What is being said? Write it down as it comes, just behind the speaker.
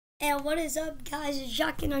And what is up, guys? It's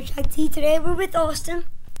Jacques and Jacques. Today we're with Austin.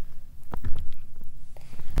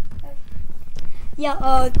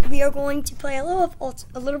 Yeah, we are going to play a little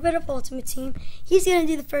bit of Ultimate Team. He's gonna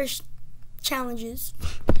do the first challenges.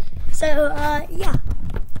 So, yeah.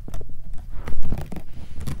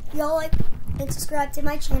 Y'all like and subscribe to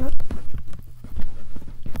my channel.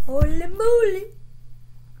 Holy moly!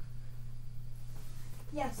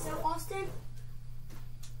 Yeah. So, Austin.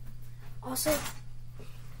 Also,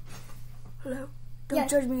 hello. Don't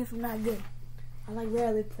judge me if I'm not good. I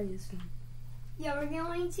rarely play this game. Yeah, we're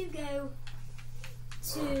going to go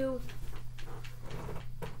to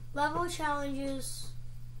level challenges,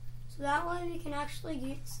 so that way we can actually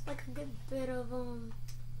get like a good bit of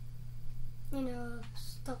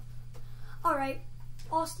stuff. All right,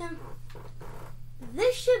 Austin.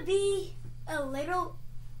 This should be a little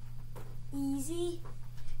easy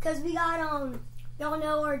because we got y'all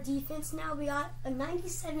know our defense now. We got a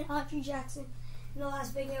 97 Audrey Jackson in the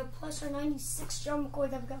last video, plus our 96 John McCoy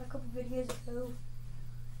that we got a couple videos ago.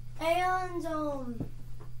 And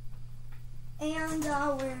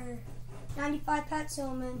we're 95 Pat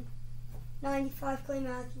Tillman, 95 Clay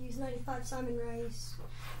Matthews, 95 Simon Rice.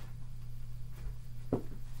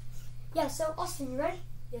 Yeah, so Austin, you ready?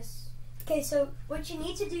 Yes. Okay, so what you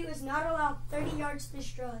need to do is not allow 30 yards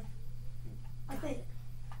this drive. I think.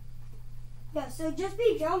 Yeah, so just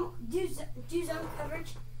do zone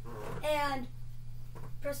coverage and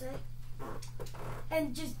press A.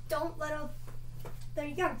 And just don't let up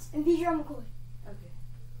 30 yards and be John McCoy. Okay.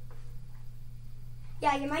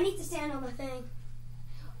 Yeah, you might need to stand on the thing.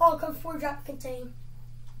 Oh, come forward, drop, contain.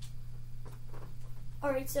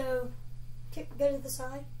 Alright, so go to the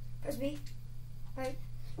side. Press B. Alright.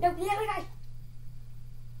 No, the other guy.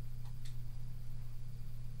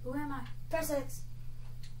 Who am I? Press X.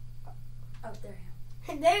 Oh, there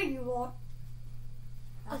I am. And there you are.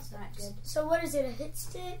 That's not good. So what is it, a hit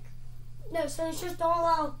stick? No, so it's just don't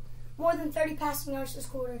allow more than 30 passing yards this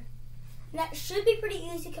quarter. And that should be pretty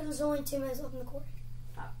easy because there's only 2 minutes left in the quarter.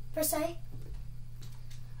 Oh. Press A.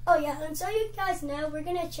 Oh yeah, and so you guys know, we're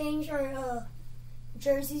going to change our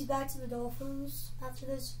jerseys back to the Dolphins after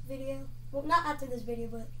this video. Well, not after this video,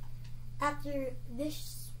 but after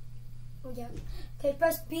this. Oh, yeah. Okay,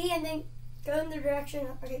 press B and then go in the direction.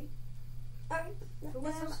 Okay. Alright.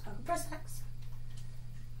 Press X.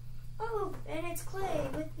 Oh, and it's Clay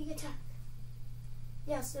with the attack.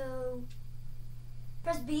 Yeah, so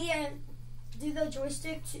press B and do the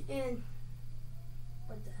joystick and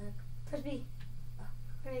What the heck? press B.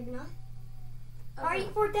 Or maybe not. Okay.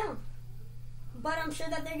 Alright, 4th down. But I'm sure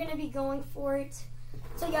that they're going to be going for it.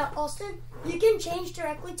 So yeah, Austin, you can change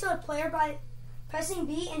directly to a player by pressing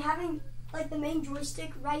B and having like the main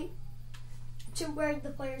joystick right to where the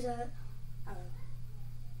player's at.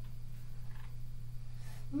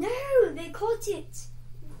 No, they caught it.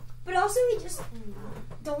 But also we just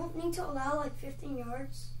don't need to allow like 15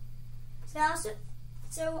 yards.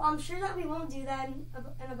 So I'm sure that we won't do that in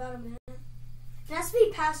about a minute. It has to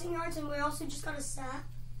be passing yards, and we also just got a sack.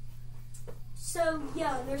 So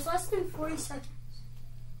yeah, there's less than 40 seconds.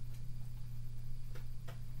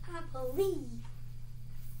 I believe.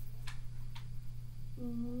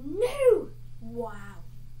 No! Wow.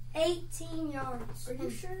 18 yards. Are you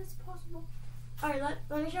sure it's possible? Alright,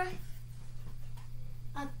 let me try.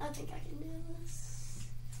 I think I can do this.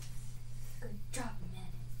 Good job,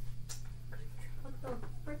 man. What the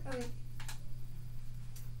frick? Okay.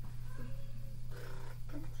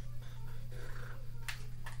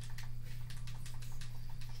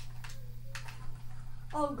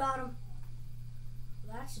 Oh, got him.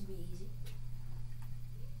 Well, that should be easy.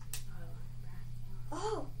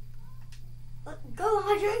 Oh. Go,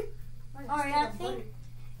 Andre. Alright, I think.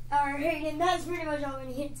 Alright, and that's pretty much all we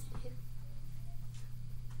need to do.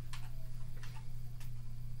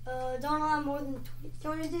 Don't allow more than 20. Do you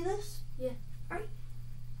want to do this? Yeah. Alright.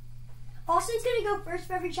 Austin's going to go first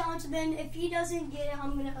for every challenge, and then if he doesn't get it,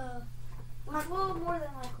 I'm going to, Well, more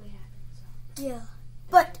than likely happen, so. Yeah.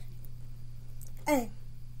 But, hey.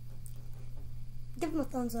 Give him a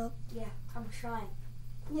thumbs up. Yeah, I'm trying.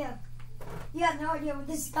 Yeah. You have no idea what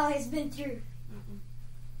this guy has been through.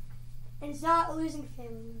 And it's not losing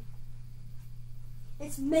family.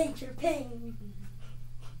 It's major pain.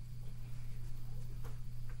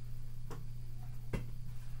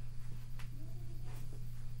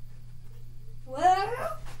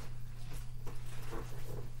 Well,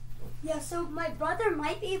 yeah, so my brother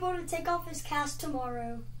might be able to take off his cast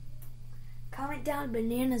tomorrow. Comment down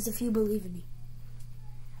bananas if you believe in me.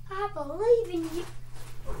 I believe in you.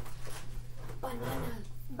 Banana.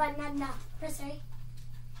 Banana. Press A.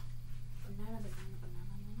 Banana.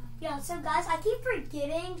 Yeah, so guys, I keep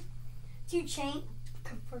forgetting to change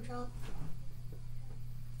for job.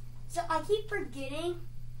 So I keep forgetting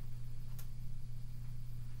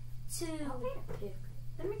to. I made a pick.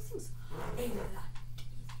 That makes things a lot easier.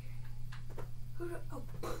 Who the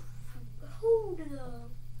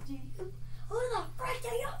frick do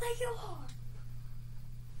you think you are?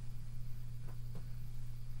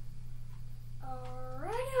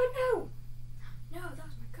 Alright, oh no. No, that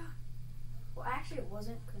was my gun. Well, actually, it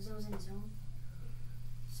wasn't because it was in zone.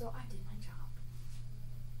 So I did my job.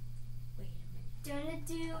 Wait a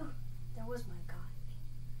minute. That was my gun.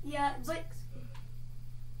 Yeah, but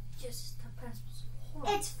Just the pass was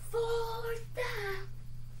horrible. it's 4th down.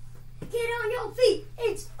 Get on your feet.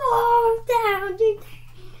 It's 4th down.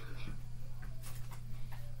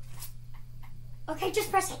 Okay,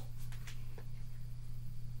 just press it.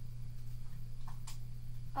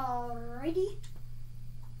 Alrighty.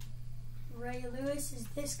 Ray Lewis is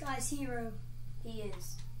this guy's hero. He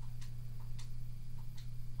is.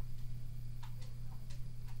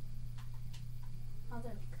 Oh,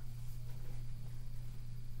 there we go.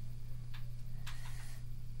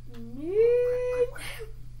 No.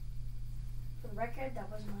 For the record, that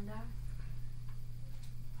was my guy.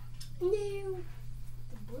 No.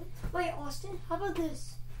 The blitz? Wait, Austin, how about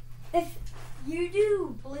this? If you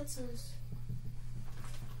do blitzes,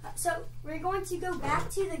 so we're going to go back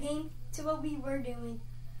to the game to what we were doing.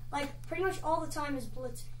 Like, pretty much all the time is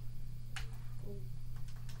blitzing.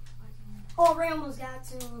 Oh, Ray almost got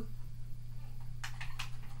to him.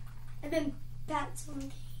 And then bats on the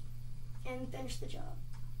game and finish the job.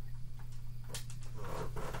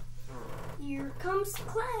 Here comes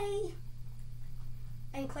Clay.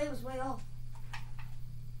 And Clay was way off.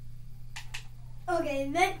 Okay,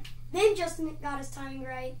 and then Justin got his timing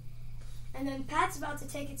right. And then Pat's about to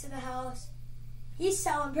take it to the house. He's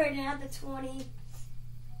celebrating at the 20.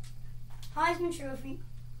 Heisman Trophy.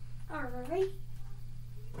 Alright.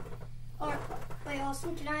 Alright, wait,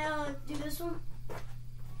 Austin, can I do this one?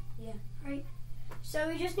 Yeah. Right. So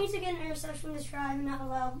we just need to get an interception this drive and not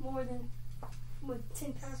allow more than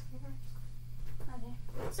 10 passing yards. Okay.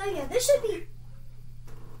 So yeah, this should be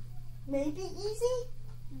maybe easy.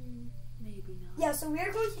 Maybe not. Yeah, so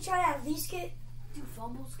we're going to try to at least get. Do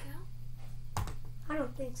fumbles count? I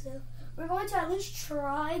don't think so. We're going to at least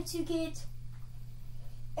try to get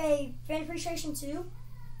a fan appreciation 2.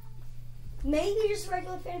 Maybe just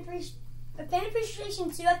regular fan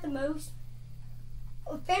appreciation 2 at the most.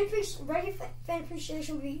 Regular fan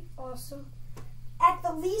appreciation would be awesome. At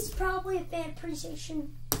the least, probably a fan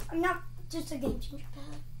appreciation. I'm not just a game changer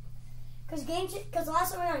pack. Because the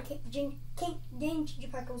last time I got a game changer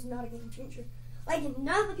pack was not a game changer. Like,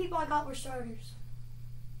 none of the people I got were starters.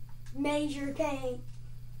 Major pain.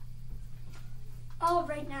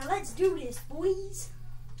 Alright, now let's do this, boys.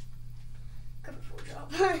 Cover 4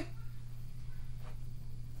 job.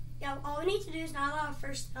 Yeah, all we need to do is not allow a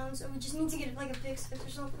first down, so we just need to get like a pick six or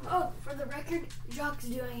something. Oh, for the record, Jacques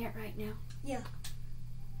is doing it right now. Yeah.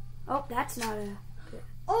 Oh, that's not a...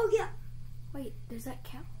 Oh, yeah. Wait, does that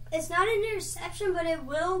count? It's not an interception, but it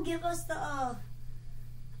will give us the,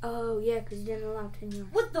 Oh, yeah, because he didn't allow 10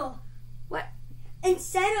 yards. What the? What?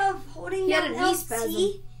 Instead of holding He had down a knee LT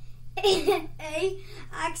spasm. and A,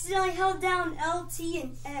 I accidentally held down LT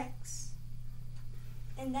and X.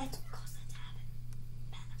 And that's what caused that to happen.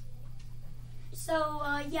 So,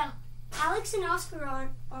 yeah. Alex and Oscar are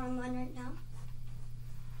online right now.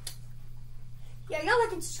 Yeah, y'all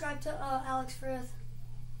like and subscribe to Alex Frith.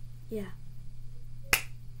 Yeah.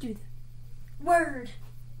 Do that. Word.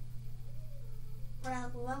 We're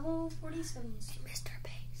at level 47. Mr.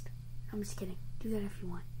 Based. I'm just kidding. Do that if you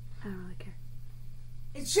want. I don't really care.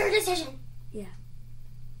 It's your decision. Yeah.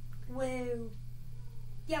 Whoa.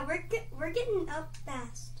 Yeah, we're getting up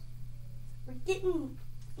fast. We're getting,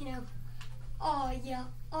 you know. Oh yeah,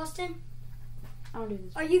 Austin. I don't do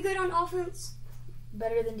this. Are you good on offense?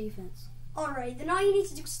 Better than defense. All right. Then all you need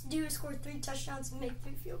to do is score 3 touchdowns and make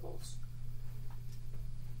 3 field goals.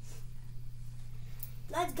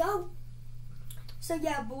 Let's go. So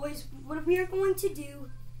yeah, boys, what we are going to do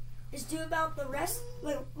is do about the rest.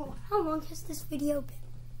 Wait, how long has this video been?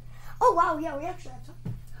 Oh wow, yeah, we actually have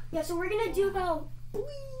time. Yeah, so we're gonna do about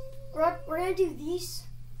we're gonna do these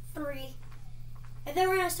 3, and then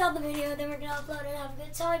we're gonna stop the video. Then we're gonna upload and have a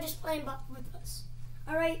good time just playing with us.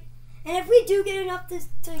 All right. And if we do get enough to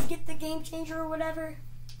get the game changer or whatever,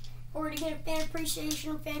 or to get a fan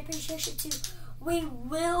appreciation 2, we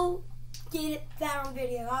will get that on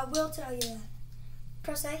video. I will tell you that.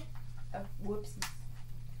 Press A. Oh, whoops.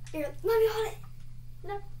 Here, let me hold it.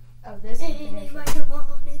 No. Oh, this is Anybody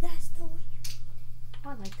want it, that's the way. Oh,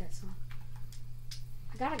 I like that song.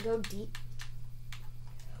 I gotta go deep.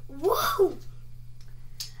 What?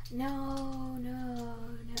 No! No.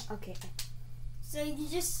 Okay. So you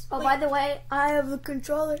just... Oh, by the way, I have the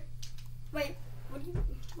controller. Wait,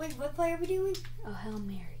 what play are we doing? Oh, Hail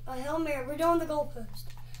Mary. Oh, Hail Mary. We're doing the goalpost.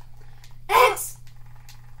 X!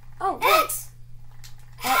 Oh, X!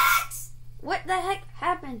 X! What the heck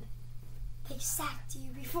happened? They sacked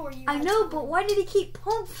you before you... I know, but why did he keep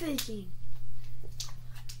pump faking?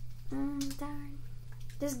 Darn.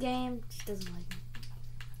 This game just doesn't like me.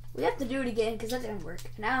 We have to do it again because that didn't work.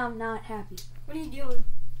 Now I'm not happy. What are you doing?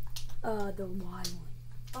 The Y one.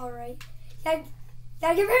 Alright. Gotta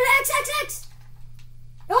get rid of the XXX!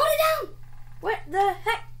 Hold it down! What the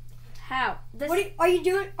heck? How? Are you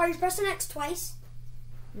doing? Are you pressing X twice?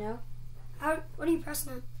 No. What are you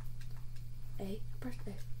pressing on? A. Press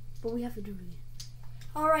A. But we have to do it again.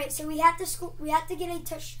 Alright, so we have to get a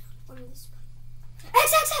touchdown on this play.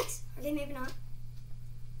 XXX! Okay, maybe not.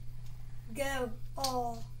 Go.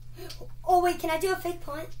 Oh wait, can I do a fake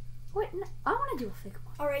punt? Wait, no, I want to do a fake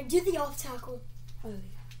one. Alright, do the off tackle. Oh,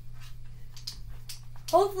 yeah.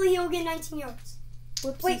 Hopefully he'll get 19 yards.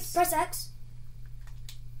 Whoopsies. Wait, press X.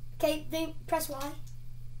 Okay, then press Y.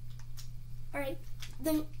 Alright,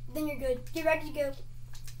 then you're good. Get ready to go.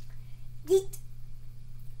 Yeet.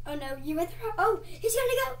 Oh no, you went through. Oh, he's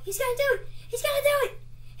gonna go. He's gonna do it. He's gonna do it.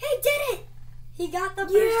 He did it. He got the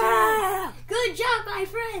first down. Good job, my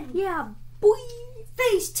friend. Yeah, boy.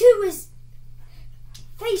 Phase two is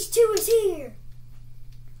here.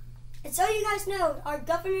 And so you guys know, our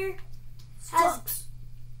governor has...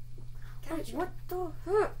 What the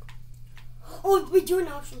heck? Oh, we do an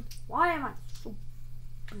option. Why am I so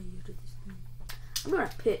bad at this thing? I'm gonna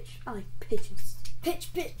pitch. I like pitches.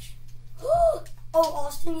 Pitch. Oh,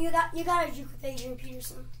 Austin, you got a juke with Adrian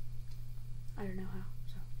Peterson. I don't know how.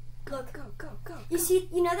 So Look, go. You see,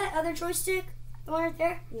 you know that other joystick, the one right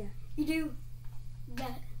there? Yeah. You do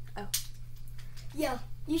that. Oh. Yeah,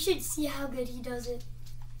 you should see how good he does it.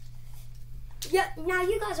 Yeah, now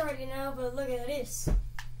you guys already know, but look at this.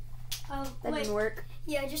 That didn't work.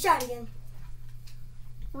 Yeah, just try it again.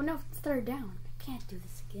 Well, no, it's third down. I can't do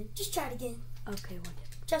this again. Just try it again. Okay, one day.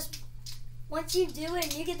 Just once you do it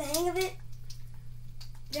and you get the hang of it,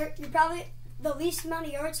 you're probably the least amount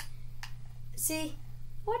of yards. See?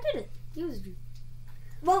 Oh, I did it. Used you.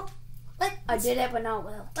 Well, I did it, but not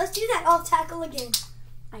well. Let's do that off tackle again.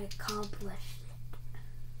 I accomplished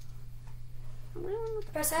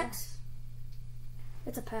it. Press X.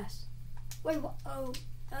 It's a pass. Wait, what? Oh.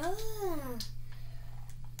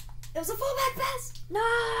 It was a fullback pass.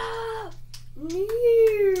 No!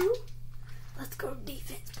 No. Let's go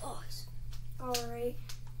defense, boys. Alright.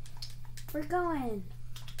 We're going.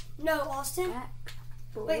 No, Austin. Back.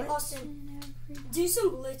 Wait, Austin. Do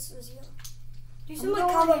some blitzes, yo. Do some I'm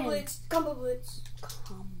combo going. blitz. Combo blitz.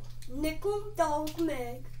 Nickel dog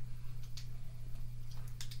Meg.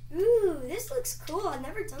 Ooh, this looks cool. I've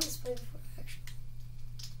never done this play before, actually.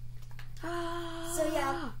 So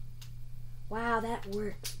yeah. Wow, that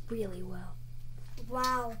works really well.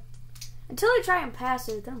 Wow. Until I try and pass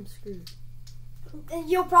it, then I'm screwed. And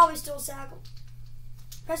you'll probably still sack him.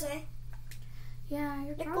 Press A. Yeah,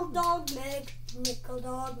 you're Nickel probably... dog Meg. Nickel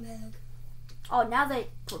dog Meg. Oh, now they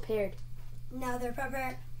prepared. Now they're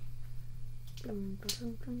prepared.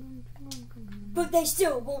 But they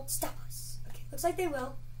still won't stop us. Okay, looks like they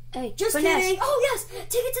will. Hey, Just finesse. kidding. Oh, yes.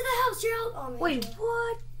 Take it to the house, Gerald. Oh, man. Wait, Gerald.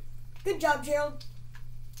 what? Good job, Gerald.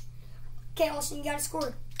 Okay, Austin, you got to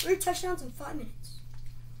score 3 touchdowns in 5 minutes.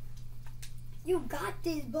 You got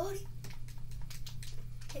this, buddy.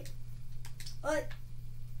 Okay.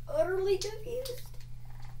 Utterly confused.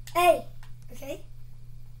 Hey. Okay.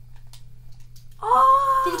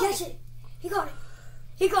 Oh! Did he catch it? He got it.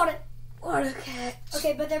 He got it. What a catch.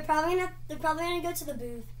 Okay, but they're probably gonna go to the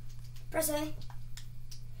booth. Press A.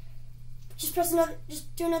 Just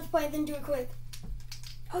do another play, then do it quick.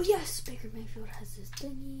 Oh yes, Baker Mayfield has this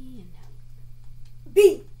thingy and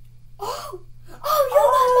B. Oh,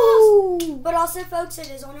 you got balls. But also, folks, it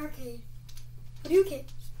is on arcade. What do you care?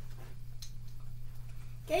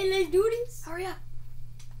 Okay, let's do this. hurry up.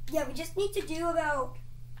 Yeah, we just need to do about.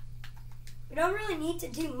 We don't really need to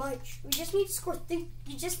do much. We just need to score 3.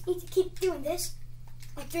 You just need to keep doing this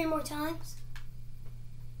like 3 more times.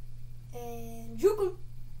 And juke 'em.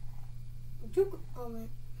 Oh man,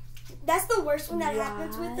 that's the worst when that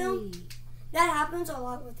happens with them. That happens a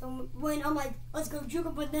lot with them when I'm like, let's go juke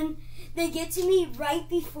 'em, but then they get to me right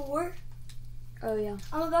before. Oh yeah.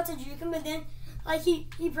 I'm about to juke him, but then like he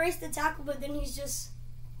braced the tackle, but then he's just.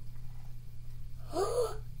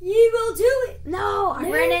 He will do it. No, I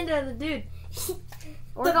ran into the dude.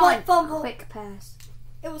 We're The going butt fumble. quick pass.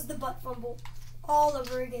 It was the butt fumble all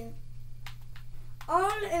over again.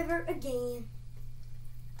 all over again.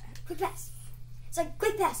 Quick pass. It's like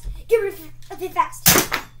quick pass. Get rid of it fast.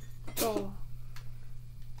 Oh.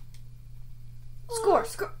 Score.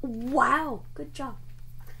 Wow. Good job.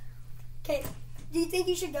 Okay. Do you think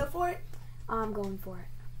you should go for it? I'm going for it.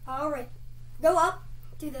 All right. Go up.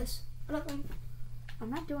 Do this. I'm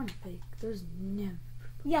not doing a fake. There's no.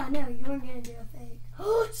 Yeah, no, you weren't gonna do a fake.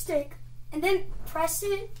 Oh, stick. And then press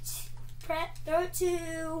it. Throw it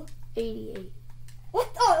to 88.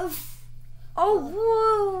 What the? Oh,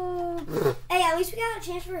 whoa. Hey, at least we got a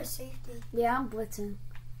chance for a safety. Yeah, I'm blitzing.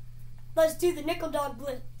 Let's do the nickel dog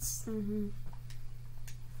blitz. Mm-hmm.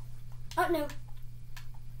 Oh, no.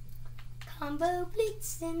 Combo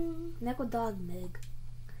blitzing. Nickel dog Meg.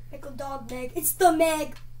 Nickel dog Meg. It's the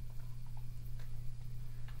Meg.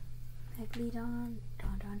 Meg lead on.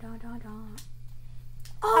 Don.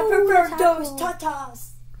 I prefer those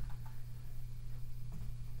tatas.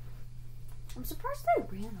 I'm surprised they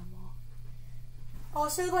ran a ball.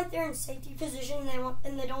 Also, like, they're in safety position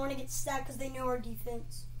and they don't want to get stacked because they know our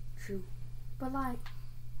defense. True. But like.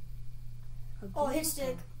 Oh, his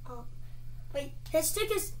stick. Wait, his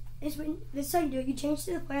stick is when this is how you do it. You change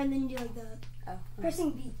to the player and then you do like that. Oh.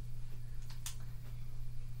 Pressing B.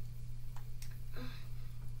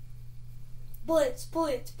 Blitz.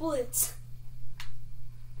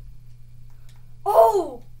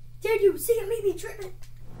 Oh! Did you see him? Maybe tripping.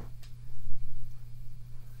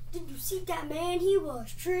 Did you see that man? He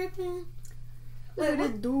was tripping. Look at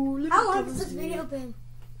it do. How long has this video been?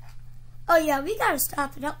 Oh yeah, we gotta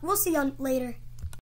stop it. We'll see you later.